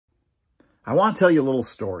I want to tell you a little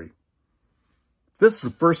story. This is the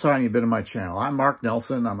first time you've been in my channel. I'm Mark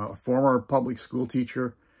Nelson. I'm a former public school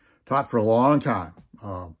teacher, taught for a long time.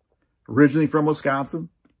 Originally from Wisconsin,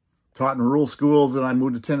 taught in rural schools, and I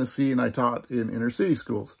moved to Tennessee and I taught in inner city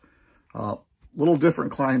schools. Little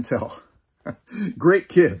different clientele. Great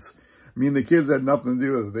kids. I mean, the kids had nothing to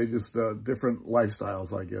do with it. They just, different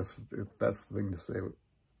lifestyles, I guess, if that's the thing to say.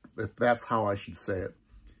 If that's how I should say it.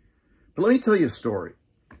 But let me tell you a story.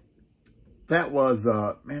 That was,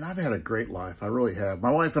 man, I've had a great life. I really have.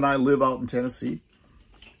 My wife and I live out in Tennessee.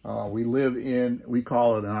 We live in, we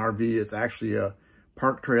call it an RV. It's actually a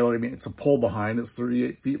park trailer. I mean, it's a pole behind. It's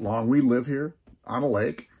 38 feet long. We live here on a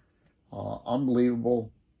lake.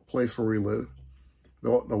 Unbelievable place where we live.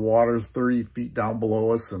 The water's 30 feet down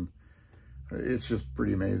below us, and it's just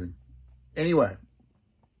pretty amazing. Anyway,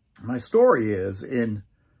 my story is in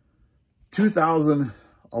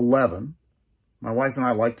 2011, my wife and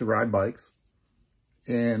I like to ride bikes,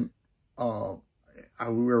 and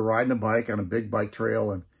we were riding a bike on a big bike trail,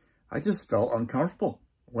 and I just felt uncomfortable.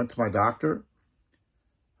 Went to my doctor.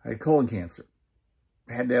 I had colon cancer.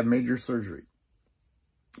 I had to have major surgery.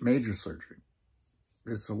 Major surgery.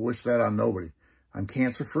 Just wish that on nobody. I'm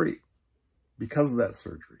cancer-free because of that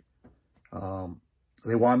surgery.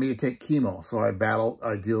 They wanted me to take chemo, so I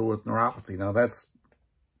deal with neuropathy. Now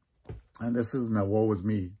and this isn't a woe is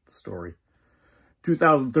me story.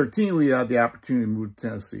 2013, we had the opportunity to move to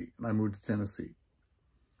Tennessee, and I moved to Tennessee.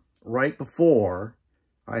 Right before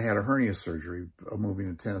I had a hernia surgery of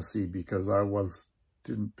moving to Tennessee because I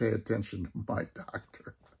didn't pay attention to my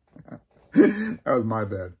doctor. That was my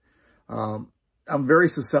bad. I'm very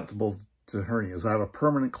susceptible to hernias. I have a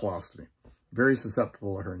permanent colostomy. Very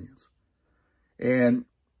susceptible to hernias. And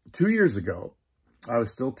 2 years ago, I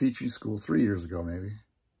was still teaching school. 3 years ago, maybe.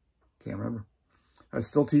 Can't remember. I was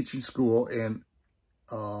still teaching school, and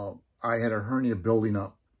I had a hernia building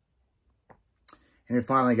up. And it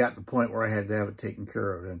finally got to the point where I had to have it taken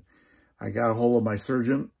care of. And I got a hold of my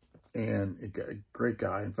surgeon, and a great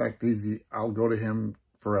guy. In fact, I'll go to him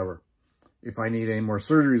forever. If I need any more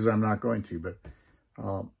surgeries, I'm not going to. But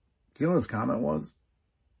do you know what his comment was?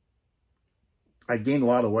 I gained a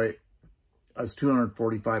lot of weight. I was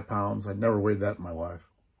 245 pounds. I'd never weighed that in my life.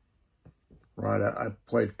 Right? I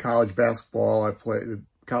played college basketball. I played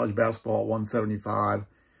college basketball at 175.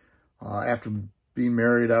 After being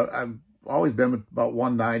married, I've always been about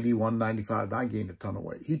 190, 195. And I gained a ton of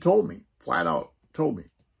weight. He told me, flat out told me,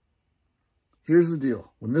 here's the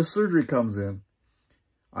deal. When this surgery comes in,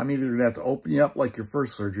 I'm either going to have to open you up like your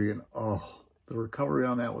first surgery, and oh, the recovery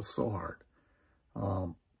on that was so hard.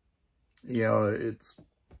 You know, it's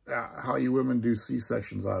how you women do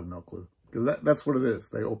C-sections, I have no clue. Because that's what it is.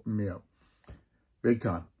 They open me up. Big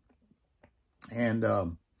time. And,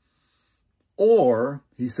 or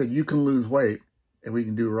he said, you can lose weight and we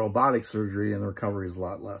can do robotic surgery and the recovery is a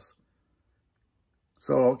lot less.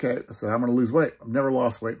 So, okay, I said, I'm going to lose weight. I've never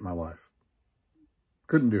lost weight in my life.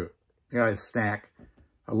 Couldn't do it. Yeah, I snack.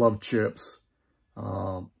 I love chips.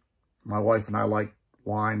 My wife and I like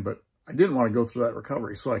wine, but I didn't want to go through that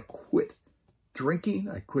recovery. So I quit drinking.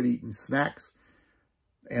 I quit eating snacks.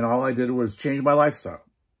 And all I did was change my lifestyle.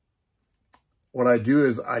 What I do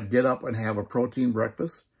is I'd get up and have a protein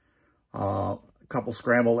breakfast, a couple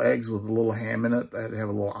scrambled eggs with a little ham in it. I'd have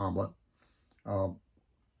a little omelet.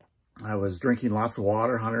 I was drinking lots of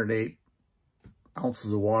water, 108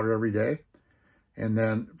 ounces of water every day. And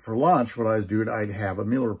then for lunch, what I was doing, I'd have a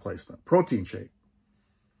meal replacement, protein shake.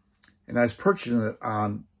 And I was purchasing it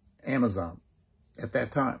on Amazon at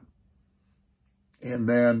that time. And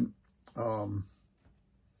then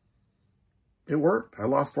it worked. I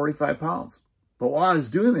lost 45 pounds. But while I was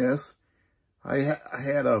doing this, I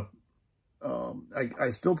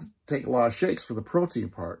still take a lot of shakes for the protein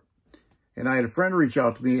part. And I had a friend reach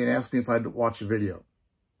out to me and ask me if I'd watch a video.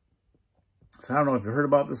 So I don't know if you heard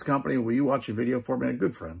about this company. Will you watch a video for me? A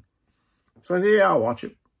good friend. So I said, yeah, I'll watch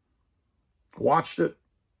it. Watched it.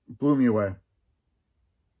 Blew me away.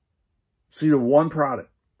 See, the one product,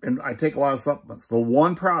 and I take a lot of supplements, the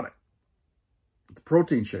one product, the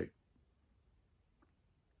protein shake,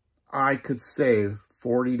 I could save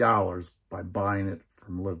 $40 by buying it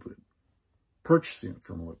from LiveGood, purchasing it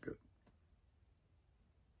from LiveGood.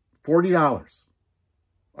 $40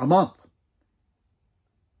 a month.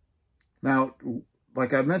 Now,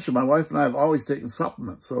 like I mentioned, my wife and I have always taken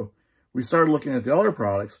supplements. So we started looking at the other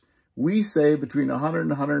products. We save between $100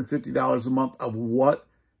 and $150 a month of what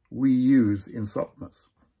we use in supplements.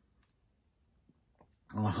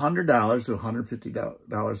 $100 to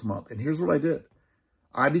 $150 a month. And here's what I did.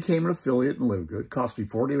 I became an affiliate in LiveGood. It cost me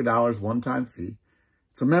 $40 one-time fee.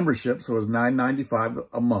 It's a membership, so it was $9.95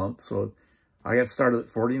 a month. So I got started at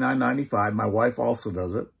 $49.95. My wife also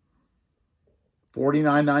does it.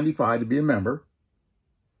 $49.95 to be a member.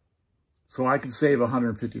 So I can save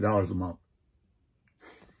 $150 a month.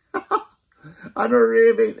 I've never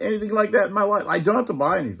had anything like that in my life. I don't have to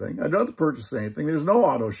buy anything. I don't have to purchase anything. There's no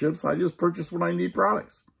auto ships. I just purchase when I need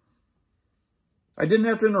products. I didn't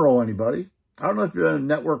have to enroll anybody. I don't know if you're in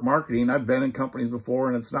network marketing. I've been in companies before,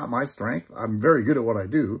 and it's not my strength. I'm very good at what I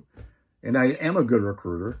do, and I am a good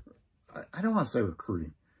recruiter. I don't want to say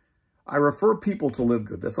recruiting. I refer people to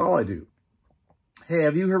LiveGood. That's all I do. Hey,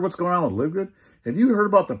 have you heard what's going on with LiveGood? Have you heard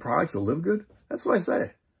about the products of LiveGood? That's what I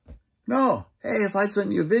say. No. Hey, if I'd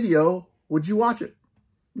send you a video, would you watch it?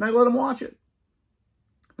 And I let them watch it.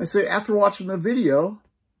 I say, after watching the video,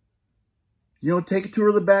 take a tour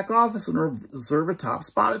of the back office and reserve a top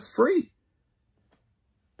spot. It's free.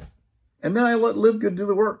 And then I let LiveGood do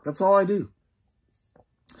the work. That's all I do.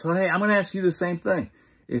 So, hey, I'm going to ask you the same thing.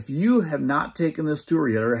 If you have not taken this tour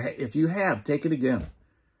yet, or if you have, take it again.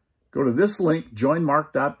 Go to this link,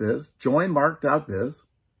 joinmark.biz, joinmark.biz.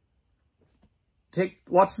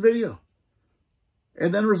 Watch the video.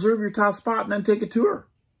 And then reserve your top spot and then take a tour.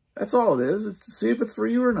 That's all it is. It's to see if it's for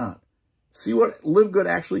you or not. See what LiveGood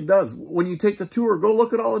actually does. When you take the tour, go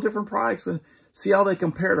look at all the different products and see how they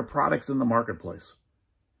compare to products in the marketplace.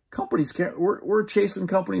 Companies can't, we're chasing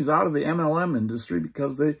companies out of the MLM industry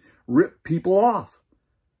because they rip people off.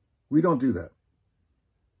 We don't do that.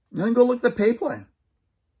 And then go look at the pay plan.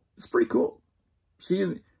 It's pretty cool. See,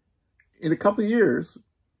 in a couple of years,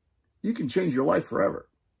 you can change your life forever.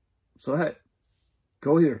 So, hey,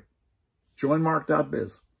 go here.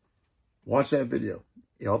 Joinmark.biz. Watch that video.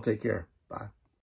 Y'all take care. Bye.